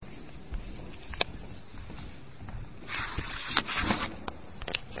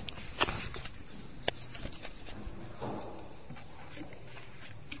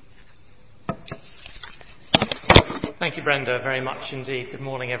Thank you, Brenda, very much indeed. Good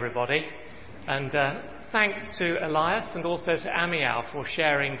morning, everybody. And thanks to Elias and also to Amiel for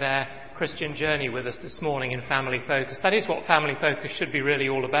sharing their Christian journey with us this morning in Family Focus. That is what Family Focus should be really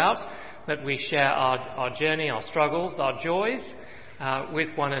all about, that we share our journey, our struggles, our joys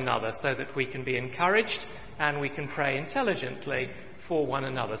with one another so that we can be encouraged and we can pray intelligently for one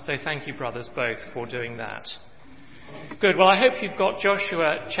another. So thank you, brothers, both, for doing that. Good. Well, I hope you've got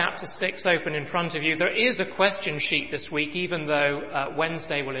Joshua chapter 6 open in front of you. There is a question sheet this week, even though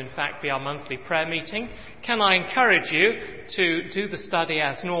Wednesday will in fact be our monthly prayer meeting. Can I encourage you to do the study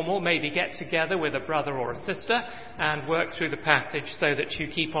as normal, maybe get together with a brother or a sister and work through the passage so that you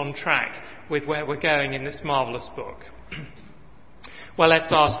keep on track with where we're going in this marvellous book. Well, let's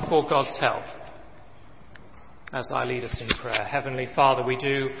ask for God's help as I lead us in prayer. Heavenly Father, we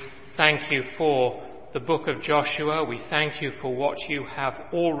do thank you for the book of Joshua. We thank you for what you have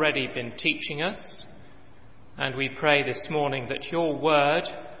already been teaching us, and we pray this morning that your word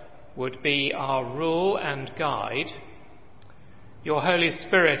would be our rule and guide. Your Holy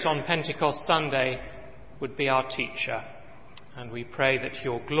Spirit on Pentecost Sunday would be our teacher, and we pray that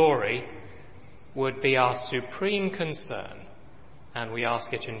your glory would be our supreme concern, and we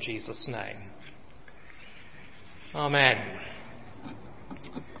ask it in Jesus' name. Amen.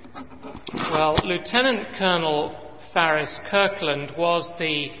 Well, Lieutenant Colonel Faris Kirkland was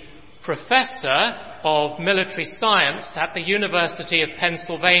the professor of military science at the University of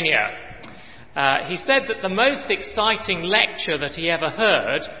Pennsylvania. He said that the most exciting lecture that he ever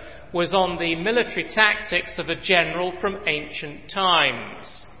heard was on the military tactics of a general from ancient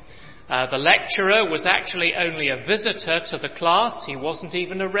times. The lecturer was actually only a visitor to the class. He wasn't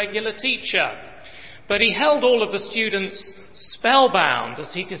even a regular teacher. But he held all of the students spellbound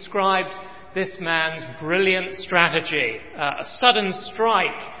as he described this man's brilliant strategy, a sudden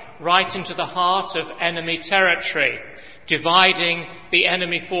strike right into the heart of enemy territory, dividing the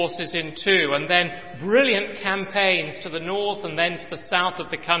enemy forces in two, and then brilliant campaigns to the north and then to the south of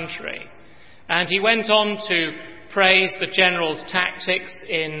the country. And he went on to praise the general's tactics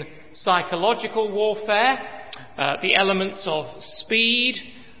in psychological warfare, the elements of speed,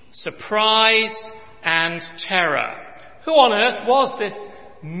 surprise, and terror. Who on earth was this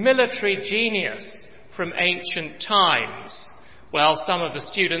military genius from ancient times? Well, some of the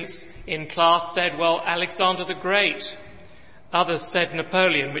students in class said, well, Alexander the Great. Others said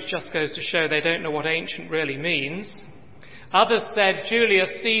Napoleon, which just goes to show they don't know what ancient really means. Others said Julius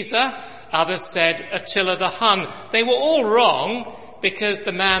Caesar. Others said Attila the Hun. They were all wrong because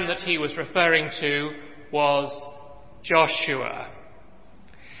the man that he was referring to was Joshua.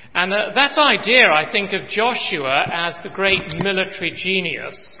 And that idea, I think, of Joshua as the great military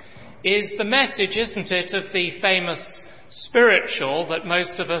genius is the message, isn't it, of the famous spiritual that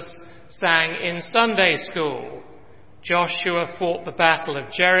most of us sang in Sunday school. Joshua fought the battle of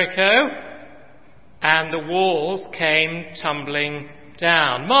Jericho and the walls came tumbling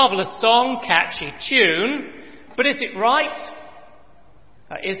down. Marvellous song, catchy tune, but is it right?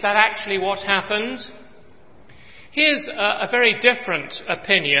 Is that actually what happened? Here's a very different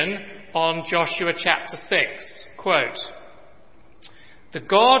opinion on Joshua chapter 6. Quote, "The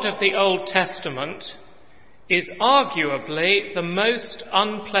God of the Old Testament is arguably the most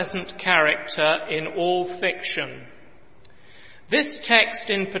unpleasant character in all fiction. This text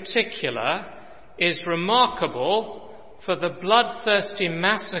in particular is remarkable for the bloodthirsty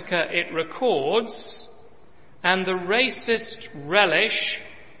massacre it records and the racist relish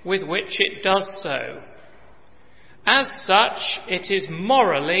with which it does so. As such, it is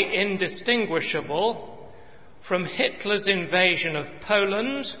morally indistinguishable from Hitler's invasion of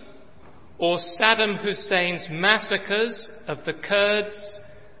Poland or Saddam Hussein's massacres of the Kurds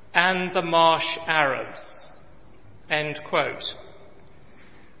and the Marsh Arabs." End quote.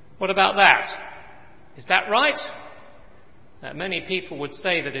 What about that? Is that right? Many people would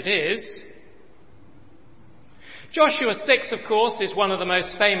say that it is. Joshua 6, of course, is one of the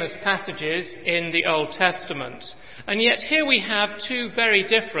most famous passages in the Old Testament. And yet here we have two very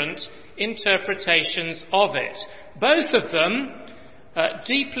different interpretations of it. Both of them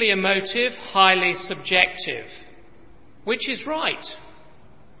deeply emotive, highly subjective. Which is right?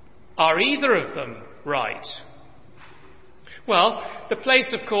 Are either of them right? Well, the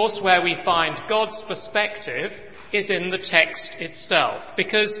place, of course, where we find God's perspective is in the text itself.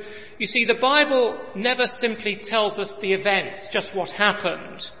 Because, you see, the Bible never simply tells us the events, just what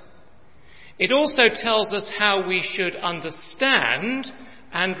happened. It also tells us how we should understand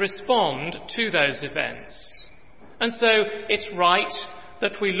and respond to those events. And so it's right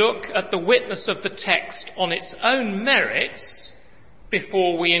that we look at the witness of the text on its own merits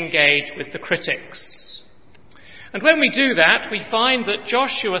before we engage with the critics. And when we do that, we find that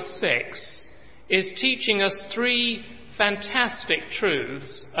Joshua 6 is teaching us three fantastic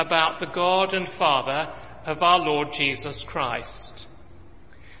truths about the God and Father of our Lord Jesus Christ.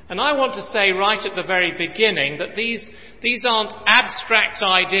 And I want to say right at the very beginning that these aren't abstract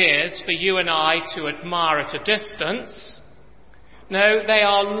ideas for you and I to admire at a distance. No, they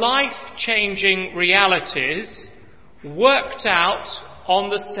are life-changing realities worked out on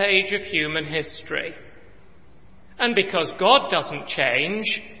the stage of human history. And because God doesn't change,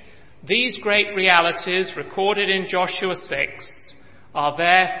 these great realities recorded in Joshua 6 are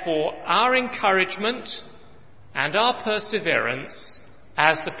there for our encouragement and our perseverance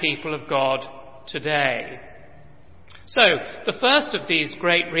as the people of God today. So, the first of these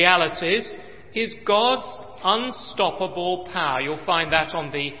great realities is God's unstoppable power. You'll find that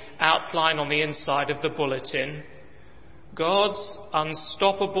on the outline on the inside of the bulletin. God's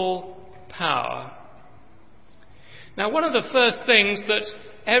unstoppable power. Now, one of the first things that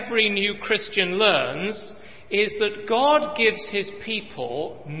every new Christian learns is that God gives his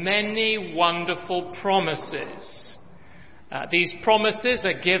people many wonderful promises. These promises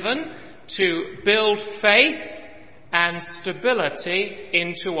are given to build faith and stability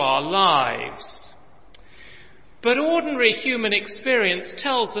into our lives. But ordinary human experience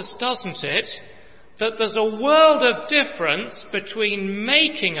tells us, doesn't it, that there's a world of difference between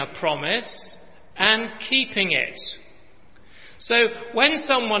making a promise and keeping it. So when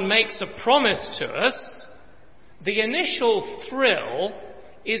someone makes a promise to us, the initial thrill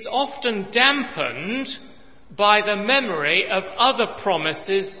is often dampened by the memory of other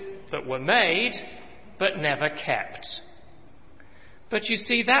promises that were made but never kept. But you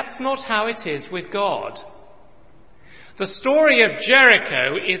see, that's not how it is with God. The story of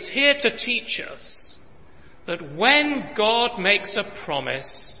Jericho is here to teach us that when God makes a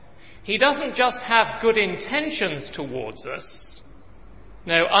promise, he doesn't just have good intentions towards us.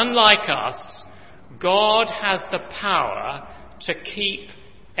 No, unlike us, God has the power to keep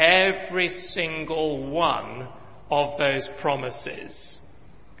every single one of those promises.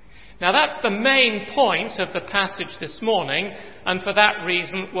 Now that's the main point of the passage this morning, and for that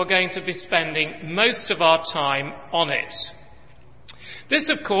reason we're going to be spending most of our time on it. This,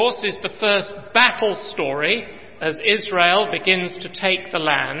 of course, is the first battle story as Israel begins to take the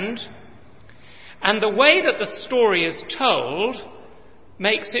land. And the way that the story is told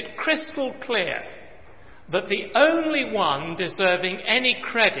makes it crystal clear that the only one deserving any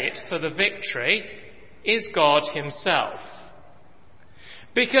credit for the victory is God himself.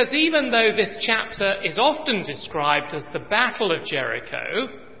 Because even though this chapter is often described as the Battle of Jericho,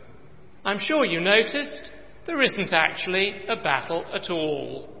 I'm sure you noticed there isn't actually a battle at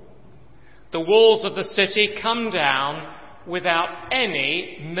all. The walls of the city come down without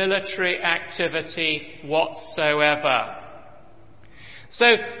any military activity whatsoever. So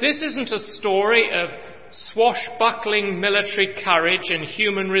this isn't a story of swashbuckling military courage and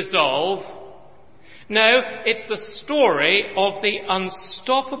human resolve. No, it's the story of the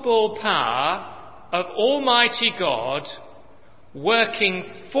unstoppable power of Almighty God working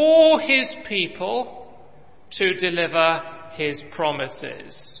for his people to deliver his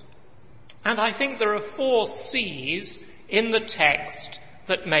promises. And I think there are 4 C's in the text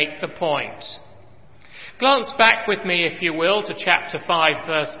that make the point. Glance back with me, if you will, to chapter 5,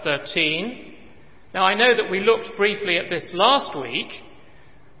 verse 13. Now, I know that we looked briefly at this last week,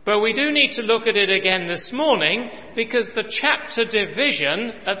 but we do need to look at it again this morning because the chapter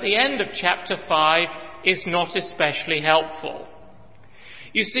division at the end of chapter 5 is not especially helpful.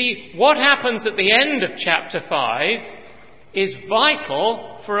 You see, what happens at the end of chapter 5 is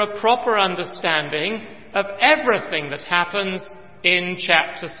vital for a proper understanding of everything that happens in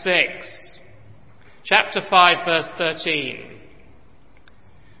chapter 6. Chapter 5, verse 13.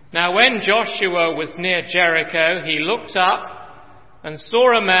 Now when Joshua was near Jericho, he looked up and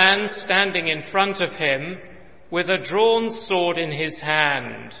saw a man standing in front of him with a drawn sword in his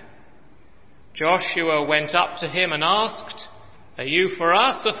hand. Joshua went up to him and asked, "Are you for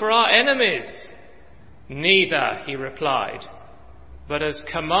us or for our enemies?" "Neither," he replied, "but as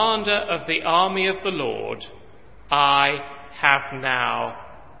commander of the army of the Lord, I have now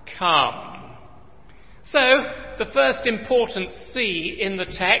come." So, the first important C in the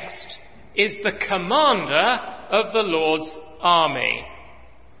text is the commander of the Lord's army.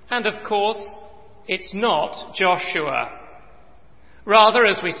 And of course, it's not Joshua. Rather,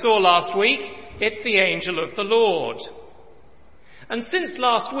 as we saw last week, it's the angel of the Lord. And since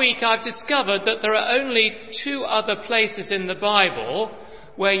last week, I've discovered that there are only 2 other places in the Bible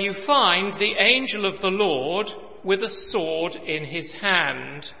where you find the angel of the Lord with a sword in his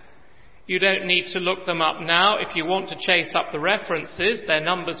hand. You don't need to look them up now. If you want to chase up the references, they're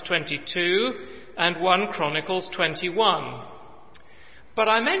Numbers 22 and 1 Chronicles 21. But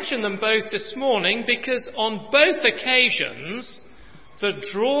I mention them both this morning because on both occasions, the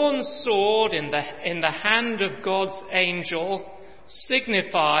drawn sword in the hand of God's angel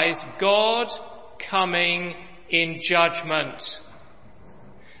signifies God coming in judgment.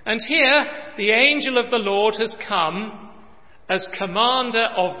 And here, the angel of the Lord has come as commander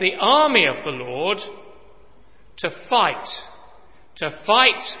of the army of the Lord to fight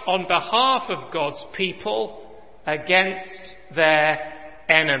on behalf of God's people against their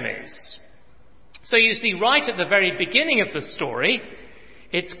enemies. So you see, right at the very beginning of the story,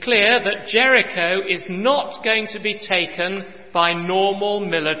 it's clear that Jericho is not going to be taken by normal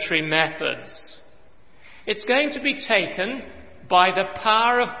military methods. It's going to be taken by the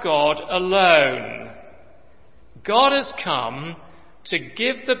power of God alone. God has come to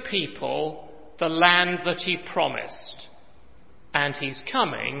give the people the land that he promised, and he's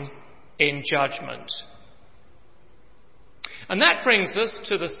coming in judgment. And that brings us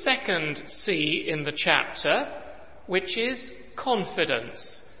to the second C in the chapter, which is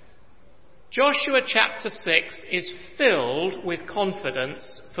confidence. Joshua chapter 6 is filled with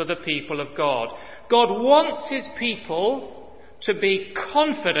confidence for the people of God. God wants his people to be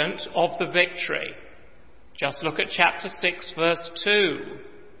confident of the victory. Just look at chapter 6, verse 2.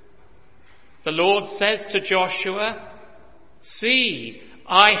 The Lord says to Joshua, "See,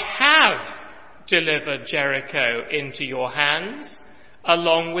 I have delivered Jericho into your hands,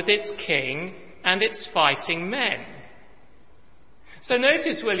 along with its king and its fighting men." So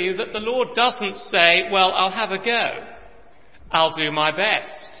notice, will you, that the Lord doesn't say, "Well, I'll have a go. I'll do my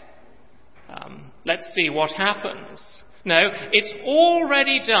best. Let's see what happens." No, it's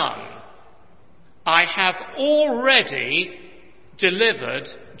already done. I have already delivered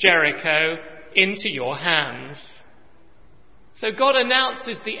Jericho into your hands. So God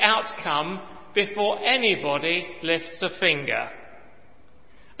announces the outcome before anybody lifts a finger.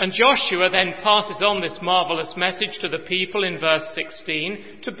 And Joshua then passes on this marvellous message to the people in verse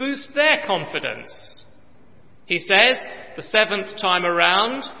 16 to boost their confidence. He says, the 7th time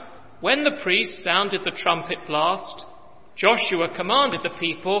around, when the priest sounded the trumpet blast, Joshua commanded the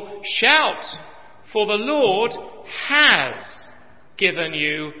people, "Shout, for the Lord has given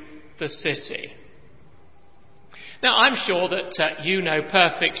you the city." Now, I'm sure that you know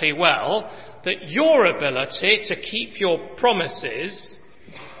perfectly well that your ability to keep your promises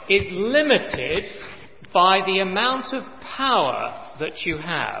is limited by the amount of power that you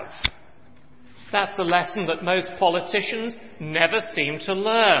have. That's the lesson that most politicians never seem to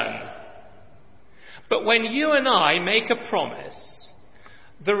learn. But when you and I make a promise,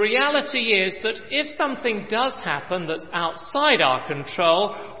 the reality is that if something does happen that's outside our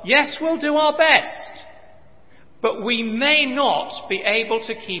control, yes, we'll do our best. But we may not be able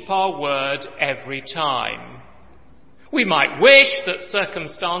to keep our word every time. We might wish that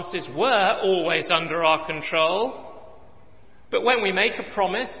circumstances were always under our control. But when we make a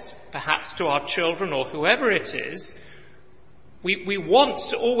promise, perhaps to our children or whoever it is, we want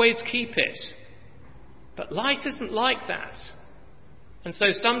to always keep it. But life isn't like that. And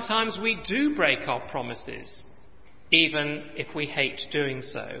so sometimes we do break our promises, even if we hate doing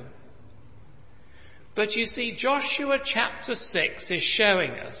so. But you see, Joshua chapter 6 is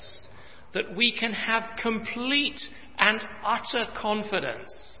showing us that we can have complete and utter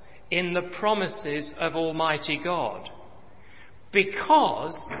confidence in the promises of Almighty God,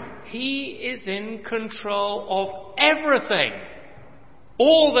 because he is in control of everything,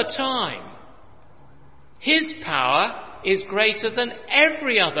 all the time. His power is greater than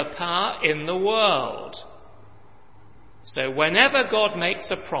every other power in the world. So whenever God makes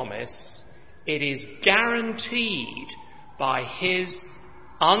a promise, it is guaranteed by his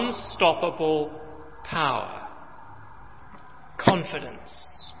unstoppable power.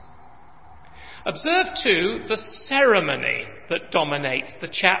 Confidence. Observe too the ceremony that dominates the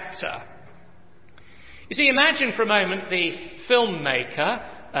chapter. You see, imagine for a moment the filmmaker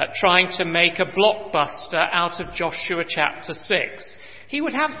trying to make a blockbuster out of Joshua chapter 6. He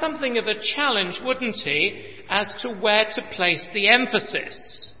would have something of a challenge, wouldn't he, as to where to place the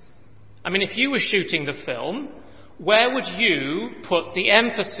emphasis. I mean, if you were shooting the film, where would you put the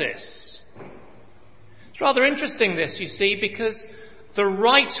emphasis? It's rather interesting this, you see, because the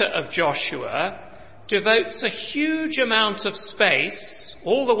writer of Joshua devotes a huge amount of space,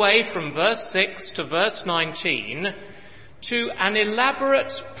 all the way from verse 6 to verse 19, to an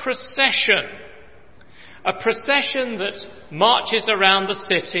elaborate procession. A procession that marches around the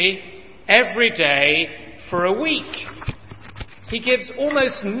city every day for a week. he gives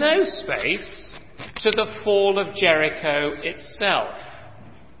almost no space to the fall of Jericho itself.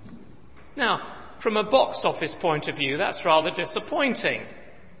 Now, from a box office point of view, that's rather disappointing,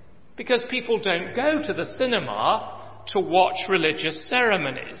 because people don't go to the cinema to watch religious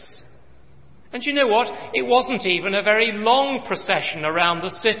ceremonies. And you know what? It wasn't even a very long procession around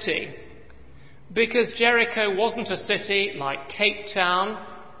the city, because Jericho wasn't a city like Cape Town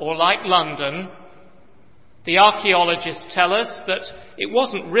or like London. The archaeologists tell us that it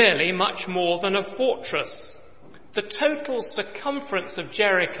wasn't really much more than a fortress. The total circumference of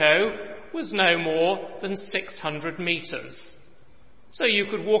Jericho was no more than 600 metres. So you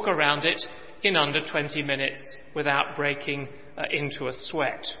could walk around it in under 20 minutes without breaking into a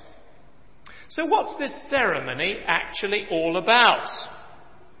sweat. So what's this ceremony actually all about?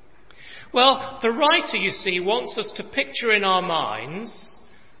 Well, the writer, you see, wants us to picture in our minds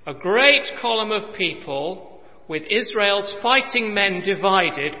a great column of people with Israel's fighting men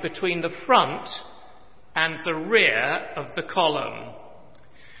divided between the front and the rear of the column.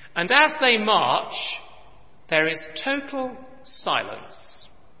 And as they march, there is total silence.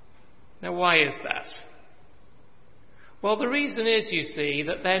 Now, why is that? Well, the reason is, you see,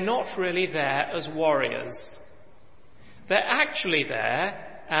 that they're not really there as warriors. They're actually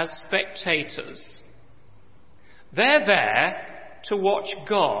there as spectators. They're there to watch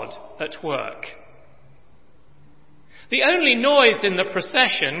God at work. The only noise in the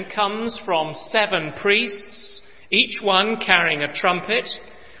procession comes from 7 priests, each one carrying a trumpet,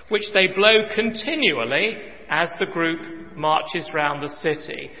 which they blow continually as the group marches round the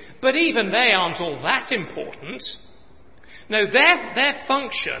city. But even they aren't all that important. No, their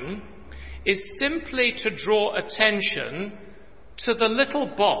function is simply to draw attention to the little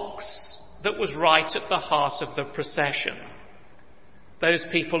box that was right at the heart of the procession. Those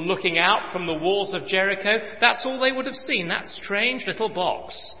people looking out from the walls of Jericho, that's all they would have seen, that strange little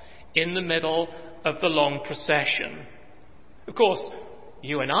box in the middle of the long procession. Of course,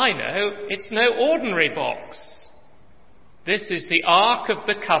 you and I know it's no ordinary box. This is the Ark of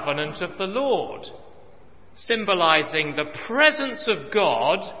the Covenant of the Lord, symbolizing the presence of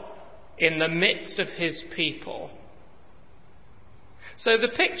God in the midst of his people. So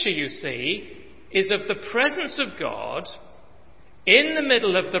the picture, you see, is of the presence of God in the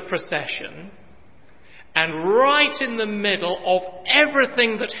middle of the procession and right in the middle of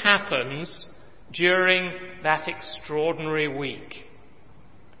everything that happens during that extraordinary week,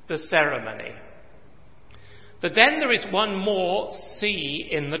 the ceremony. But then there is one more C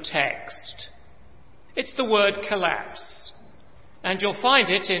in the text. It's the word collapse. And you'll find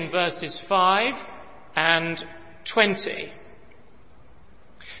it in verses 5 and 20.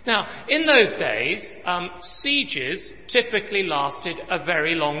 Now, in those days, sieges typically lasted a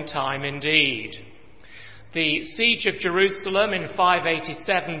very long time indeed. The siege of Jerusalem in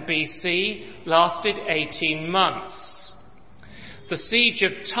 587 BC lasted 18 months. The siege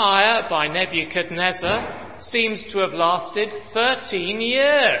of Tyre by Nebuchadnezzar seems to have lasted 13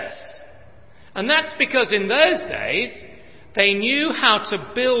 years. And that's because in those days, they knew how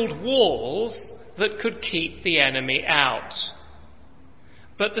to build walls that could keep the enemy out.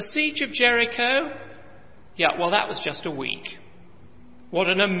 But the siege of Jericho, that was just a week. What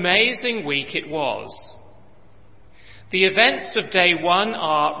an amazing week it was. The events of day 1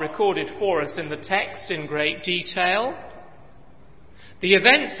 are recorded for us in the text in great detail. The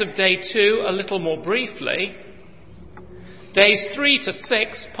events of day 2 a little more briefly. Days 3 to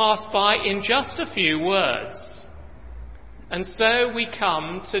 6 pass by in just a few words. And so we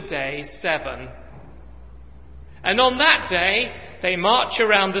come to day 7. And on that day, they march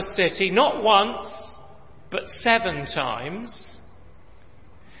around the city not once, but 7 times.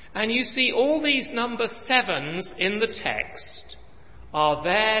 And you see all these number 7s in the text are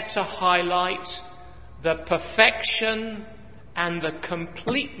there to highlight the perfection and the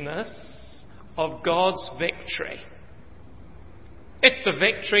completeness of God's victory. It's the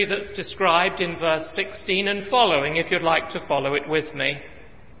victory that's described in verse 16 and following, if you'd like to follow it with me.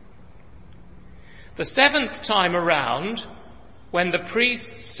 The 7th time around, when the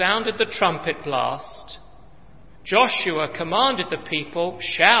priests sounded the trumpet blast, Joshua commanded the people,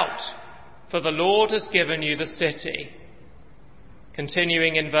 "Shout, for the Lord has given you the city."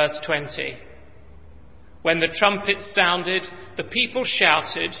 Continuing in verse 20. When the trumpet sounded, the people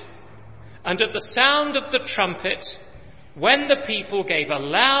shouted, and at the sound of the trumpet, when the people gave a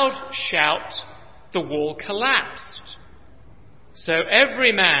loud shout, the wall collapsed. So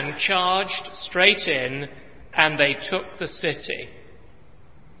every man charged straight in, and they took the city.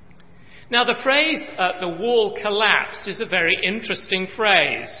 Now the phrase, the wall collapsed, is a very interesting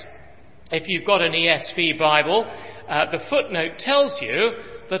phrase. If you've got an ESV Bible, the footnote tells you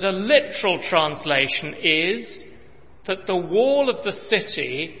that a literal translation is that the wall of the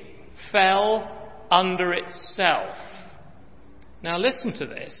city fell under itself. Now listen to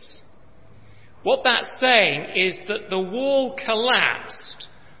this. What that's saying is that the wall collapsed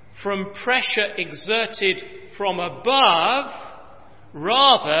from pressure exerted from above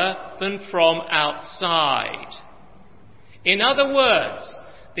rather than from outside. In other words,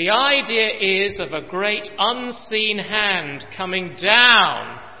 the idea is of a great unseen hand coming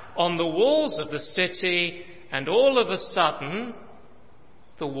down on the walls of the city, and all of a sudden,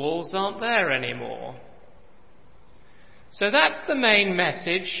 the walls aren't there anymore. So that's the main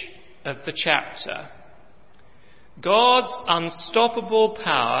message of the chapter. God's unstoppable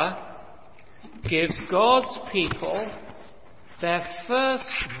power gives God's people their first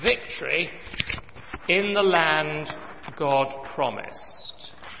victory in the land God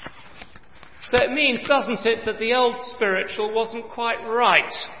promised. So it means, doesn't it, that the old spiritual wasn't quite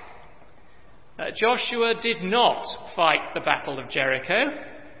right. Joshua did not fight the Battle of Jericho.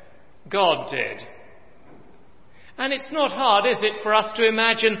 God did. And it's not hard, is it, for us to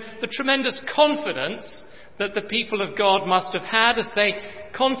imagine the tremendous confidence that the people of God must have had as they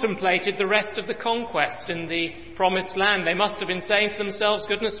contemplated the rest of the conquest in the promised land. They must have been saying to themselves,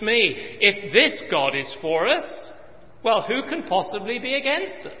 goodness me, if this God is for us, well, who can possibly be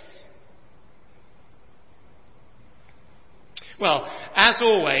against us? Well, as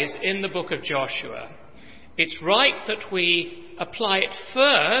always in the book of Joshua, it's right that we apply it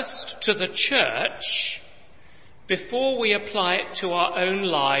first to the church before we apply it to our own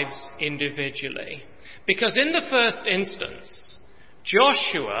lives individually. Because in the first instance,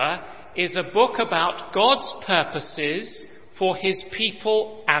 Joshua is a book about God's purposes for his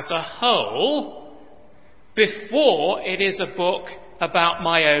people as a whole, before it is a book about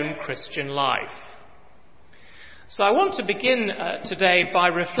my own Christian life. So I want to begin today by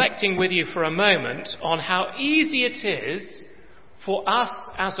reflecting with you for a moment on how easy it is for us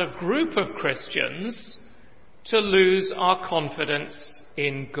as a group of Christians to lose our confidence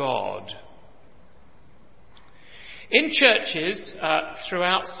in God. In churches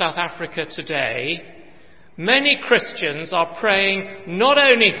throughout South Africa today, many Christians are praying not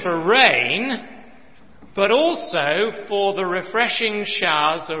only for rain, but also for the refreshing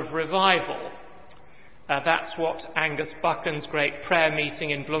showers of revival. That's what Angus Buchan's great prayer meeting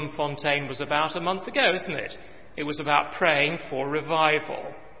in Bloemfontein was about a month ago, isn't it? It was about praying for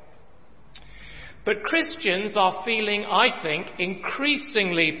revival. But Christians are feeling, I think,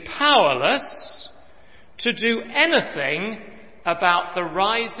 increasingly powerless to do anything about the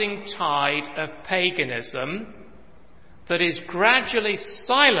rising tide of paganism that is gradually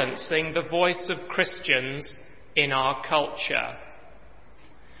silencing the voice of Christians in our culture.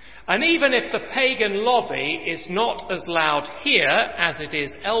 And even if the pagan lobby is not as loud here as it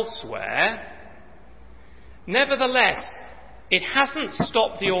is elsewhere, nevertheless, it hasn't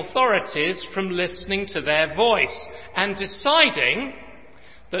stopped the authorities from listening to their voice and deciding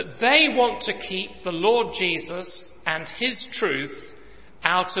that they want to keep the Lord Jesus and his truth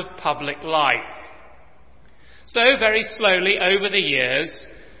out of public life. So very slowly over the years,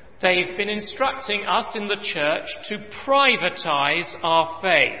 they've been instructing us in the church to privatize our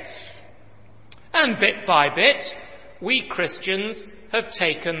faith. And bit by bit, we Christians have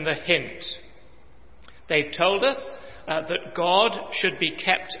taken the hint. They've told us that God should be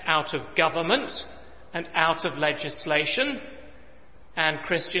kept out of government and out of legislation. And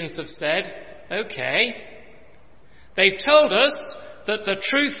Christians have said, okay. They've told us that the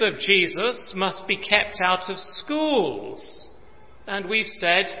truth of Jesus must be kept out of schools. And we've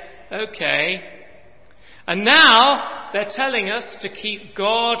said, okay. And now they're telling us to keep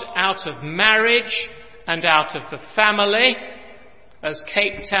God out of marriage and out of the family, as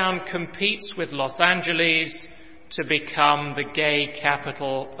Cape Town competes with Los Angeles to become the gay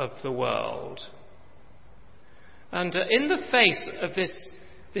capital of the world. And in the face of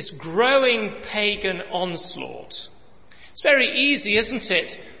this growing pagan onslaught, it's very easy, isn't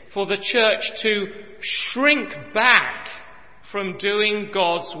it, for the church to shrink back from doing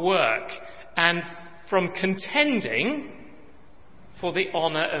God's work and from contending for the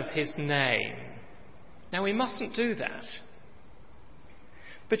honour of his name. Now, we mustn't do that.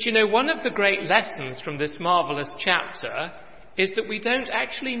 But you know, one of the great lessons from this marvellous chapter is that we don't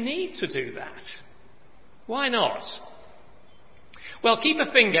actually need to do that. Why not? Well, keep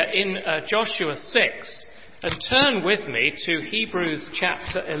a finger in Joshua 6 and turn with me to Hebrews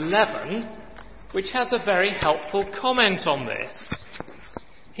chapter 11, which has a very helpful comment on this.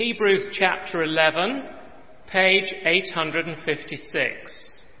 Hebrews chapter 11, page 856.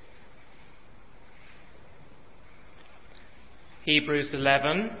 Hebrews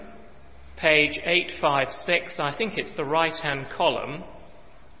 11, page 856, I think it's the right-hand column.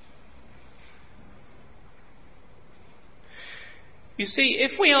 You see,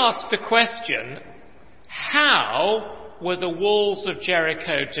 if we ask the question, how were the walls of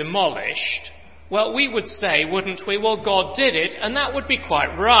Jericho demolished? Well, we would say, wouldn't we? Well, God did it, and that would be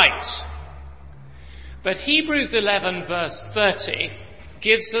quite right. But Hebrews 11 verse 30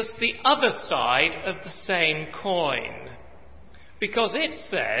 gives us the other side of the same coin. Because it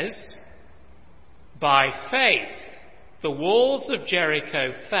says, by faith, the walls of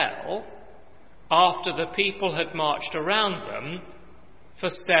Jericho fell after the people had marched around them for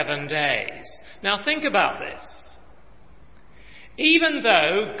 7 days. Now think about this. Even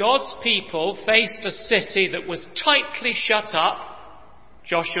though God's people faced a city that was tightly shut up,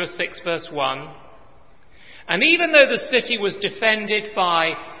 Joshua 6 verse 1, and even though the city was defended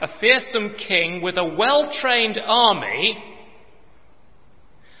by a fearsome king with a well-trained army,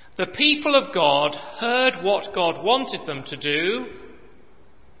 the people of God heard what God wanted them to do,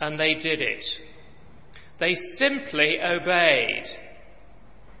 and they did it. They simply obeyed.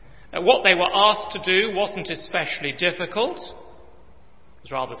 What they were asked to do wasn't especially difficult. It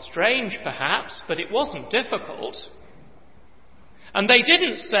was rather strange, perhaps, but it wasn't difficult. And they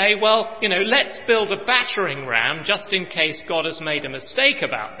didn't say, well, let's build a battering ram just in case God has made a mistake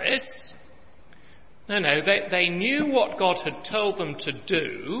about this. No, they knew what God had told them to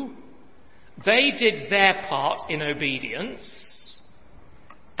do. They did their part in obedience.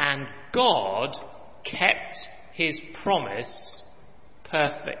 And God kept his promise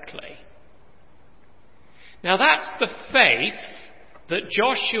perfectly. Now that's the faith that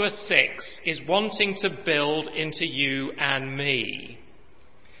Joshua 6 is wanting to build into you and me.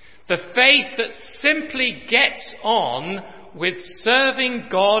 The faith that simply gets on with serving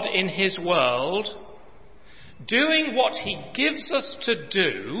God in his world, doing what he gives us to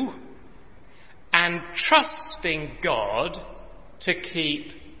do, and trusting God to keep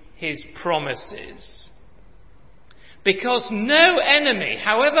his promises. Because no enemy,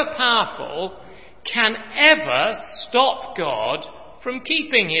 however powerful, can ever stop God from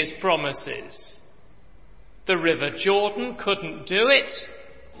keeping his promises. The River Jordan couldn't do it.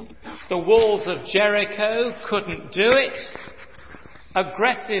 The walls of Jericho couldn't do it.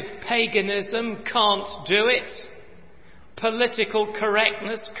 Aggressive paganism can't do it. Political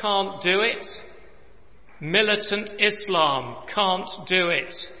correctness can't do it. Militant Islam can't do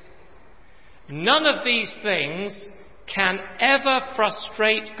it. None of these things can ever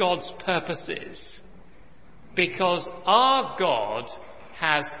frustrate God's purposes, because our God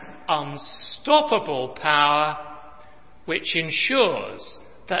has unstoppable power, which ensures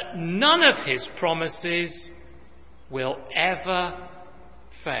that none of his promises will ever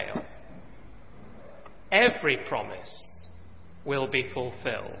fail. Every promise will be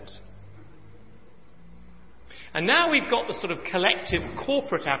fulfilled. And now we've got the sort of collective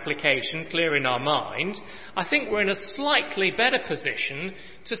corporate application clear in our mind, I think we're in a slightly better position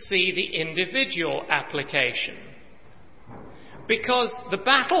to see the individual application. Because the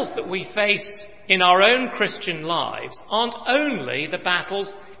battles that we face in our own Christian lives aren't only the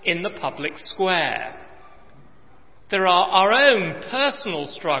battles in the public square. There are our own personal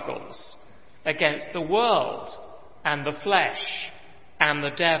struggles against the world and the flesh and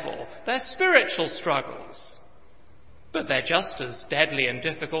the devil. They're spiritual struggles. But they're just as deadly and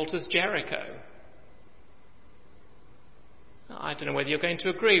difficult as Jericho. I don't know whether you're going to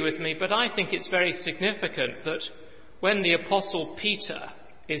agree with me, but I think it's very significant that when the Apostle Peter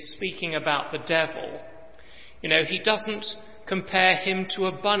is speaking about the devil, he doesn't compare him to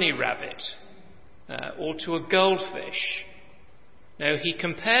a bunny rabbit or to a goldfish. No, he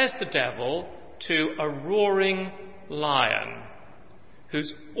compares the devil to a roaring lion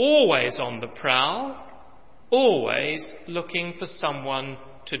who's always on the prowl, always looking for someone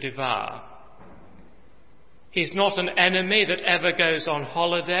to devour. He's not an enemy that ever goes on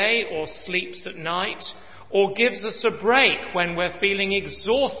holiday or sleeps at night or gives us a break when we're feeling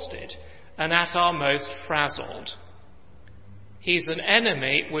exhausted and at our most frazzled. He's an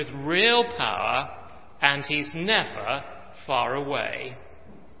enemy with real power, and he's never far away.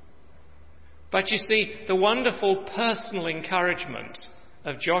 But you see, the wonderful personal encouragement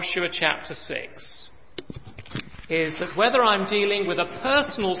of Joshua chapter 6 is that whether I'm dealing with a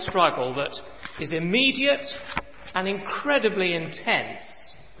personal struggle that is immediate and incredibly intense,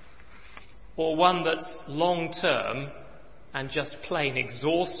 or one that's long-term and just plain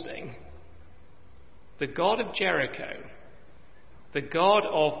exhausting, the God of Jericho, the God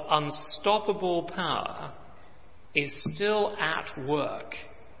of unstoppable power, is still at work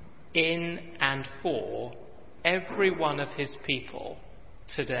in and for every one of his people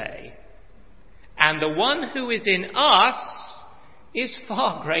today. And the one who is in us is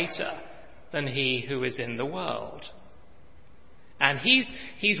far greater than he who is in the world. And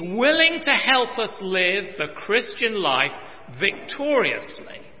he's willing to help us live the Christian life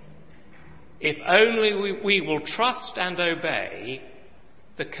victoriously, if only we will trust and obey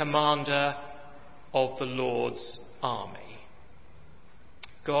the commander of the Lord's army.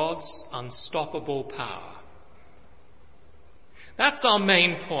 God's unstoppable power. That's our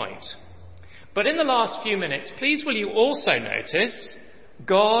main point. But in the last few minutes, please will you also notice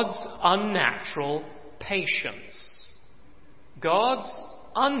God's unnatural patience. God's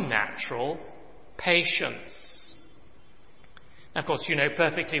unnatural patience. Now, of course, you know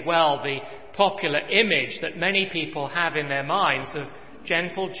perfectly well the popular image that many people have in their minds of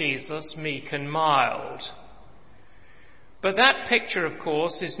gentle Jesus, meek and mild. But that picture, of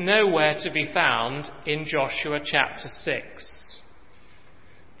course, is nowhere to be found in Joshua chapter 6.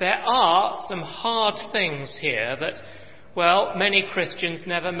 There are some hard things here that, well, many Christians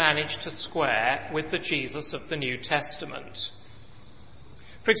never manage to square with the Jesus of the New Testament.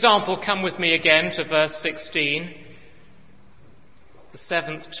 For example, come with me again to verse 16. The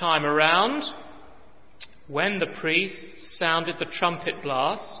seventh time around, when the priests sounded the trumpet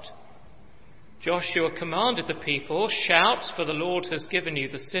blast, Joshua commanded the people, "Shout, for the Lord has given you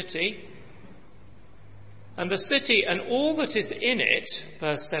the city." And the city and all that is in it,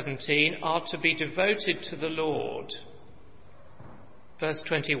 verse 17, are to be devoted to the Lord. Verse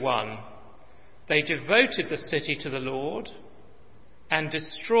 21, they devoted the city to the Lord and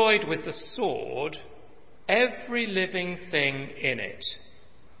destroyed with the sword every living thing in it,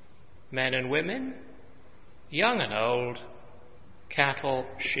 men and women, young and old, cattle,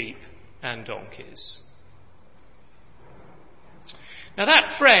 sheep and donkeys. Now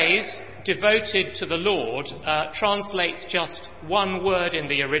that phrase, devoted to the Lord, translates just one word in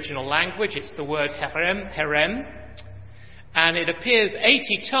the original language. It's the word herem, and it appears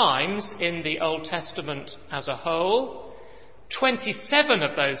 80 times in the Old Testament as a whole. 27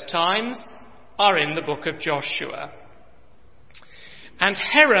 of those times are in the book of Joshua. And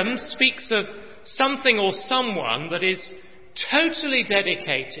herem speaks of something or someone that is totally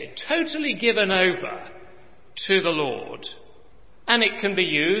dedicated, totally given over to the Lord. And it can be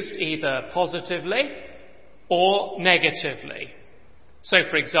used either positively or negatively. So,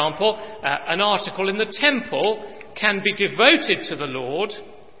 for example, an article in the temple can be devoted to the Lord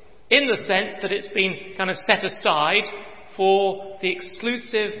in the sense that it's been kind of set aside for the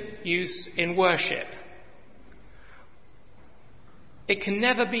exclusive use in worship. It can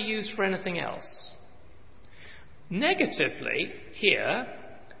never be used for anything else. Negatively, here,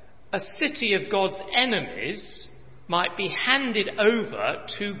 a city of God's enemies might be handed over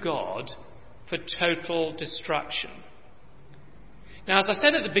to God for total destruction. Now, as I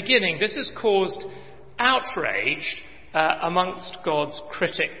said at the beginning, this has caused outrage amongst God's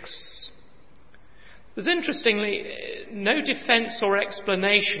critics. There's interestingly no defence or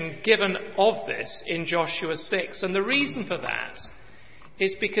explanation given of this in Joshua 6, and the reason for that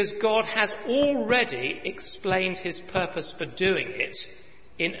is because God has already explained his purpose for doing it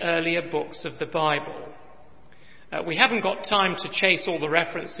in earlier books of the Bible. We haven't got time to chase all the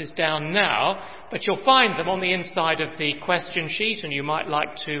references down now, but you'll find them on the inside of the question sheet, and you might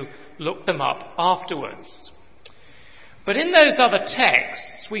like to look them up afterwards. But in those other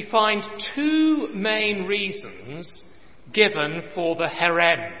texts, we find two main reasons given for the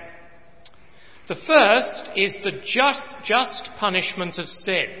herem. The first is the just punishment of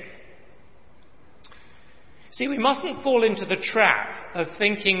sin. See, we mustn't fall into the trap of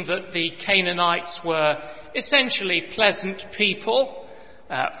thinking that the Canaanites were essentially pleasant people,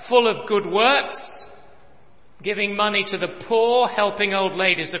 full of good works, giving money to the poor, helping old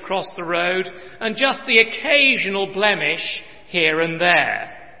ladies across the road, and just the occasional blemish here and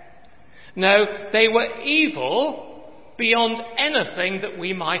there. No, they were evil beyond anything that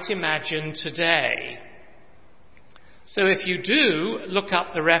we might imagine today. So if you do look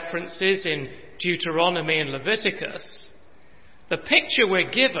up the references in Deuteronomy and Leviticus, the picture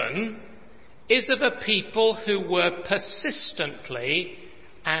we're given is of a people who were persistently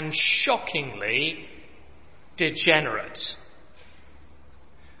and shockingly degenerate.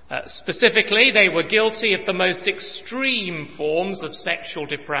 Specifically, they were guilty of the most extreme forms of sexual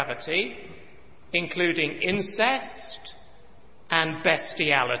depravity, including incest and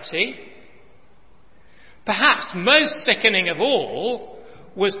bestiality. Perhaps most sickening of all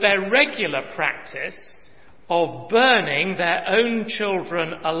was their regular practice of burning their own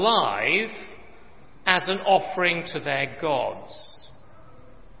children alive as an offering to their gods.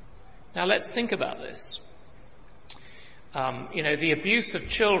 Now let's think about this. The abuse of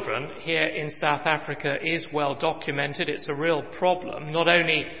children here in South Africa is well documented. It's a real problem. Not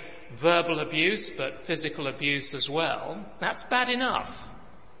only verbal abuse, but physical abuse as well. That's bad enough.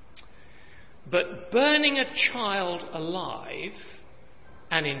 But burning a child alive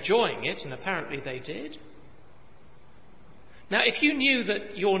and enjoying it, and apparently they did. Now, if you knew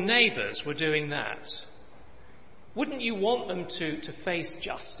that your neighbours were doing that, wouldn't you want them to face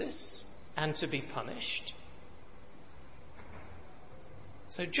justice and to be punished?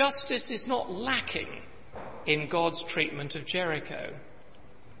 So justice is not lacking in God's treatment of Jericho.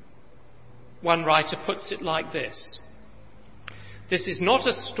 One writer puts it like this: this is not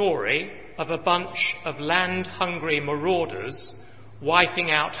a story of a bunch of land-hungry marauders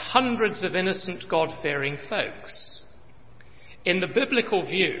wiping out hundreds of innocent God-fearing folks. In the biblical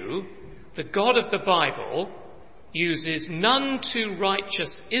view, the God of the Bible uses none too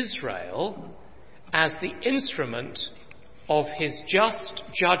righteous Israel as the instrument of his just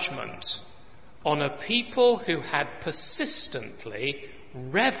judgment on a people who had persistently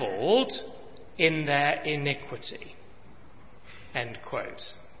revelled in their iniquity. End quote.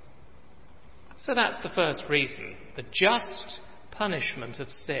 So that's the first reason, the just punishment of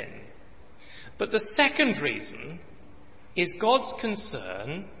sin. But the second reason is God's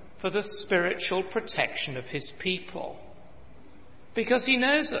concern for the spiritual protection of his people. Because he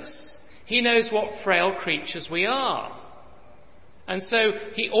knows us. He knows what frail creatures we are. And so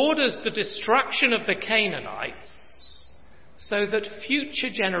he orders the destruction of the Canaanites so that future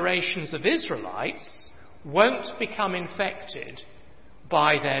generations of Israelites won't become infected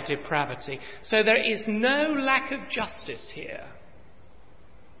by their depravity. So there is no lack of justice here.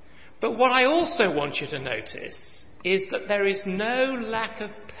 But what I also want you to notice is that there is no lack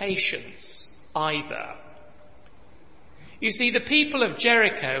of patience either. You see, the people of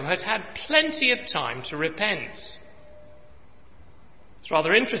Jericho had had plenty of time to repent. It's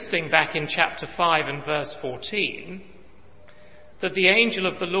rather interesting back in chapter 5 and verse 14 that the angel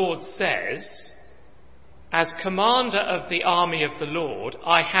of the Lord says, as commander of the army of the Lord,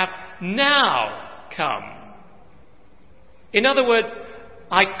 I have now come. In other words,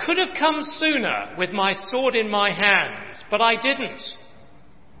 I could have come sooner with my sword in my hand, but I didn't.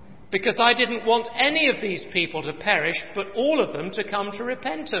 Because I didn't want any of these people to perish, but all of them to come to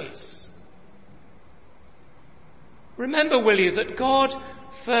repentance. Remember, will you, that God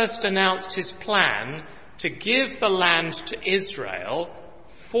first announced his plan to give the land to Israel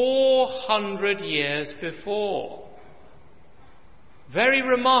 400 years before. Very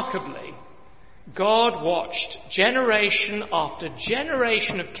remarkably, God watched generation after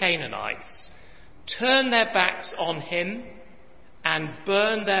generation of Canaanites turn their backs on him and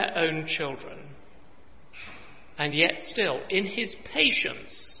burn their own children. And yet still, in his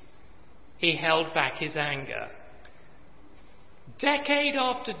patience, he held back his anger. Decade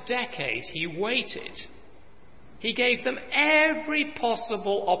after decade, he waited. He gave them every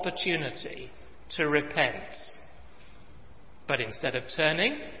possible opportunity to repent. But instead of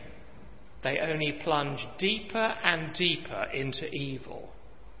turning, they only plunged deeper and deeper into evil.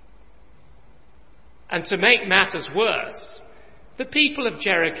 And to make matters worse, the people of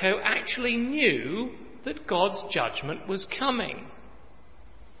Jericho actually knew that God's judgment was coming.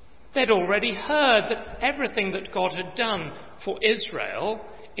 They'd already heard that everything that God had done for Israel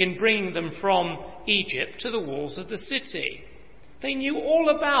in bringing them from Egypt to the walls of the city. They knew all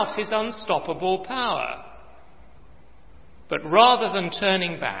about his unstoppable power. But rather than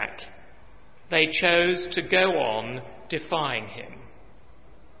turning back, they chose to go on defying him.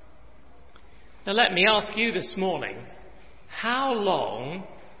 Now let me ask you this morning, how long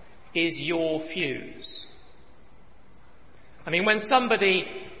is your fuse? I mean, when somebody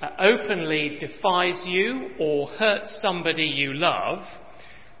openly defies you or hurts somebody you love,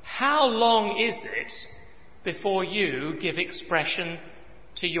 how long is it before you give expression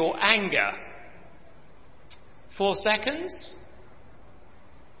to your anger? 4 seconds?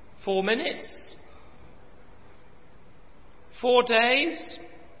 4 minutes? 4 days?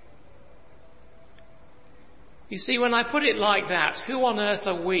 You see, when I put it like that, who on earth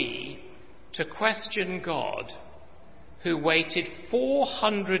are we to question God, who waited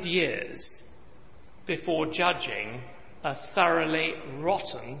 400 years before judging a thoroughly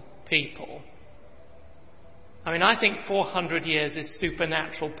rotten people? I mean, I think 400 years is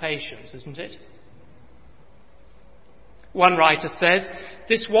supernatural patience, isn't it? One writer says,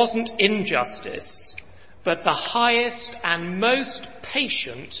 this wasn't injustice, but the highest and most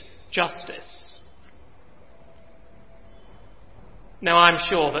patient justice. Now, I'm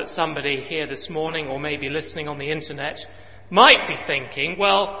sure that somebody here this morning, or maybe listening on the internet, might be thinking,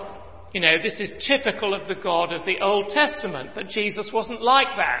 well, this is typical of the God of the Old Testament, but Jesus wasn't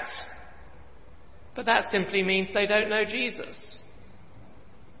like that. But that simply means they don't know Jesus.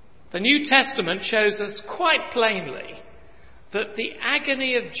 The New Testament shows us quite plainly that the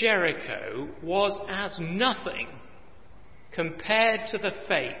agony of Jericho was as nothing compared to the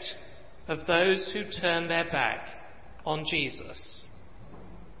fate of those who turn their back on Jesus.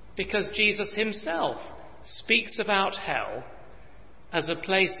 Because Jesus himself speaks about hell as a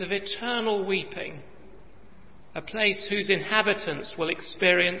place of eternal weeping, a place whose inhabitants will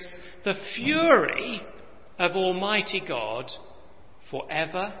experience the fury of Almighty God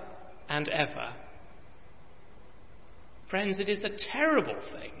forever and ever. Friends, it is a terrible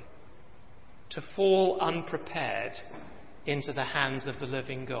thing to fall unprepared into the hands of the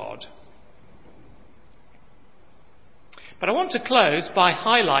living God. But I want to close by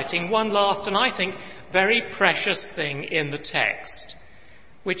highlighting one last and I think very precious thing in the text,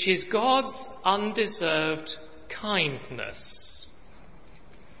 which is God's undeserved kindness.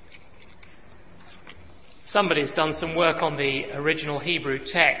 Somebody's done some work on the original Hebrew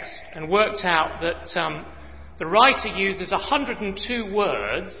text and worked out that the writer uses 102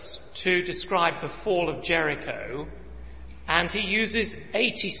 words to describe the fall of Jericho, and he uses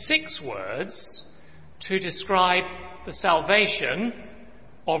 86 words to describe the salvation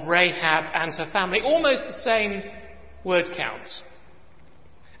of Rahab and her family. Almost the same word count.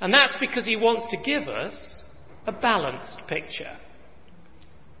 And that's because he wants to give us a balanced picture.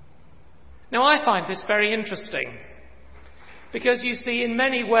 Now, I find this very interesting because, you see, in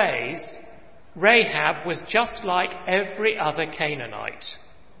many ways, Rahab was just like every other Canaanite.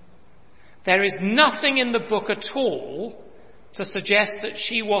 There is nothing in the book at all to suggest that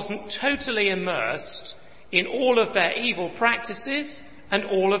she wasn't totally immersed in all of their evil practices and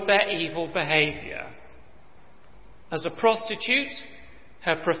all of their evil behaviour. As a prostitute,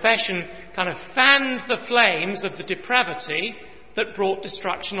 her profession kind of fanned the flames of the depravity that brought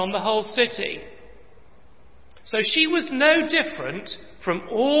destruction on the whole city. So she was no different from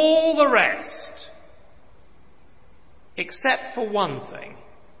all the rest, except for one thing.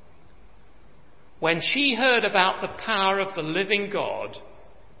 When she heard about the power of the living God,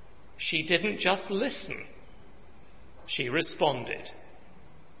 she didn't just listen. She responded.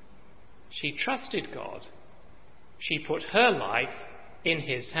 She trusted God. She put her life in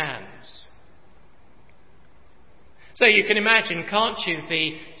his hands. So you can imagine, can't you,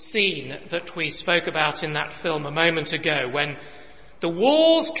 the scene that we spoke about in that film a moment ago, when the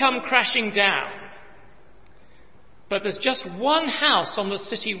walls come crashing down, but there's just one house on the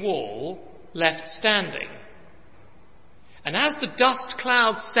city wall left standing. And as the dust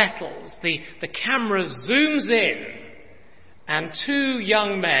cloud settles, the camera zooms in, and two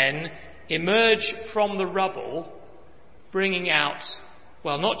young men emerge from the rubble, bringing out,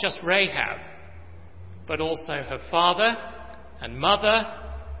 well, not just Rahab, but also her father and mother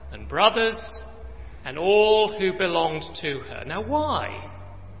and brothers and all who belonged to her. Now, why?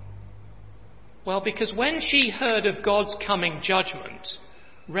 Well, because when she heard of God's coming judgment,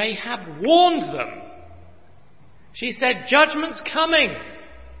 Rahab warned them. She said, "Judgment's coming.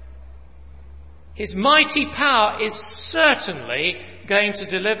 His mighty power is certainly going to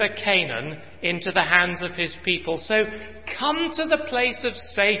deliver Canaan into the hands of his people. So come to the place of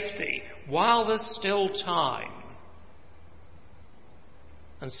safety while there's still time."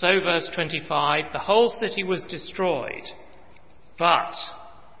 And so, verse 25, the whole city was destroyed, but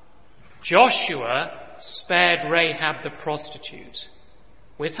Joshua spared Rahab the prostitute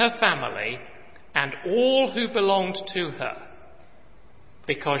with her family and all who belonged to her,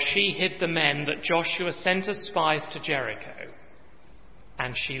 because she hid the men that Joshua sent as spies to Jericho,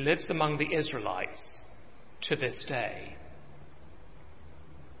 and she lives among the Israelites to this day.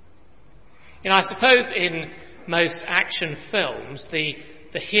 I suppose in most action films,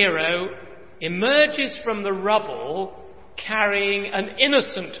 the hero emerges from the rubble carrying an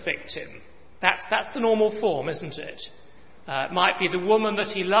innocent victim. That's the normal form, isn't it? It might be the woman that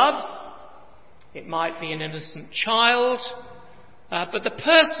he loves. It might be an innocent child. But the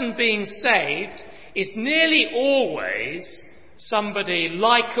person being saved is nearly always somebody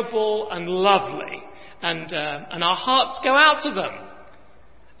likeable and lovely. And our hearts go out to them.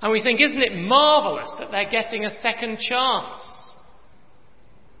 And we think, isn't it marvellous that they're getting a second chance?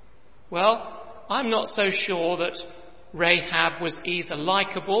 Well, I'm not so sure that Rahab was either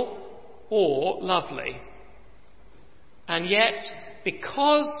likeable or lovely. And yet,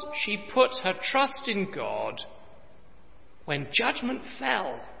 because she put her trust in God, when judgment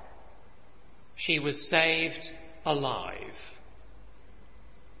fell, she was saved alive.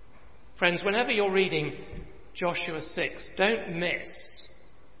 Friends, whenever you're reading Joshua 6, don't miss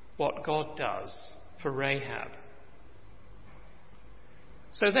what God does for Rahab.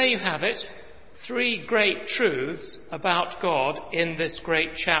 So there you have it, 3 great truths about God in this great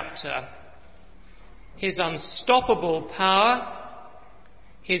chapter. His unstoppable power,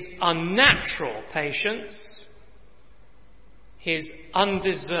 his unnatural patience, his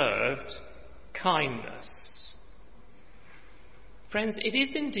undeserved kindness. Friends, it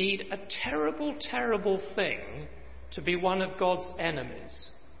is indeed a terrible, terrible thing to be one of God's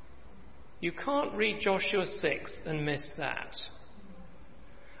enemies. You can't read Joshua 6 and miss that.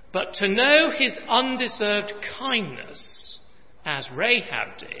 But to know his undeserved kindness, as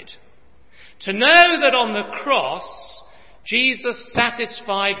Rahab did, to know that on the cross Jesus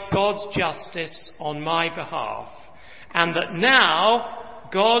satisfied God's justice on my behalf, and that now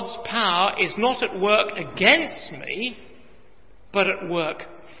God's power is not at work against me, but at work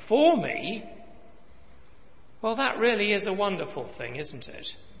for me, well, that really is a wonderful thing, isn't it?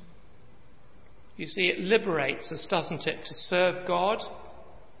 You see, it liberates us, doesn't it, to serve God,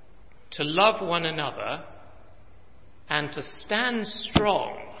 to love one another, and to stand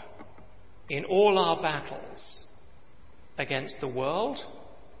strong in all our battles against the world,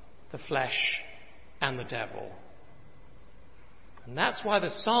 the flesh, and the devil. And that's why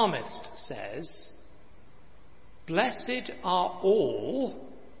the psalmist says, "Blessed are all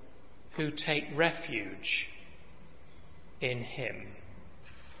who take refuge in him."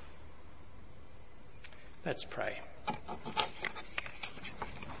 Let's pray.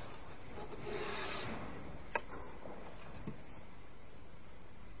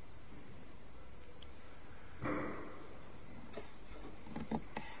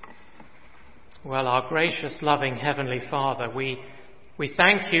 Well, our gracious, loving Heavenly Father, we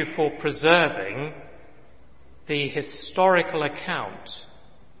thank you for preserving the historical account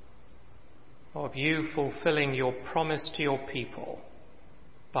of you fulfilling your promise to your people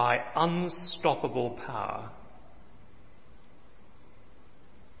by unstoppable power.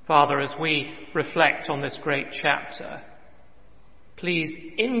 Father, as we reflect on this great chapter, please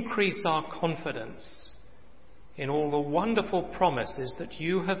increase our confidence in all the wonderful promises that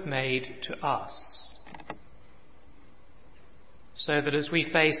you have made to us, so that as we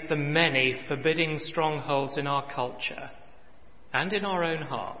face the many forbidding strongholds in our culture and in our own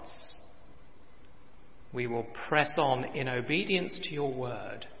hearts, we will press on in obedience to your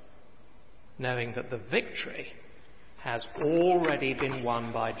word, knowing that the victory has already been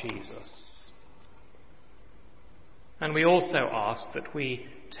won by Jesus. And we also ask that we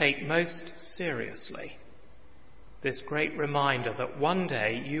take most seriously this great reminder that one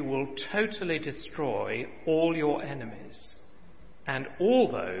day you will totally destroy all your enemies and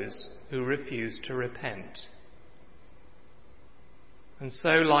all those who refuse to repent. And so,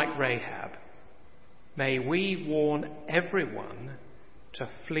 like Rahab, may we warn everyone to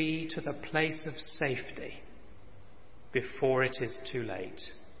flee to the place of safety before it is too late.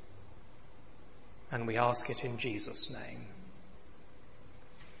 And we ask it in Jesus' name.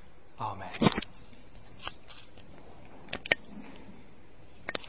 Amen.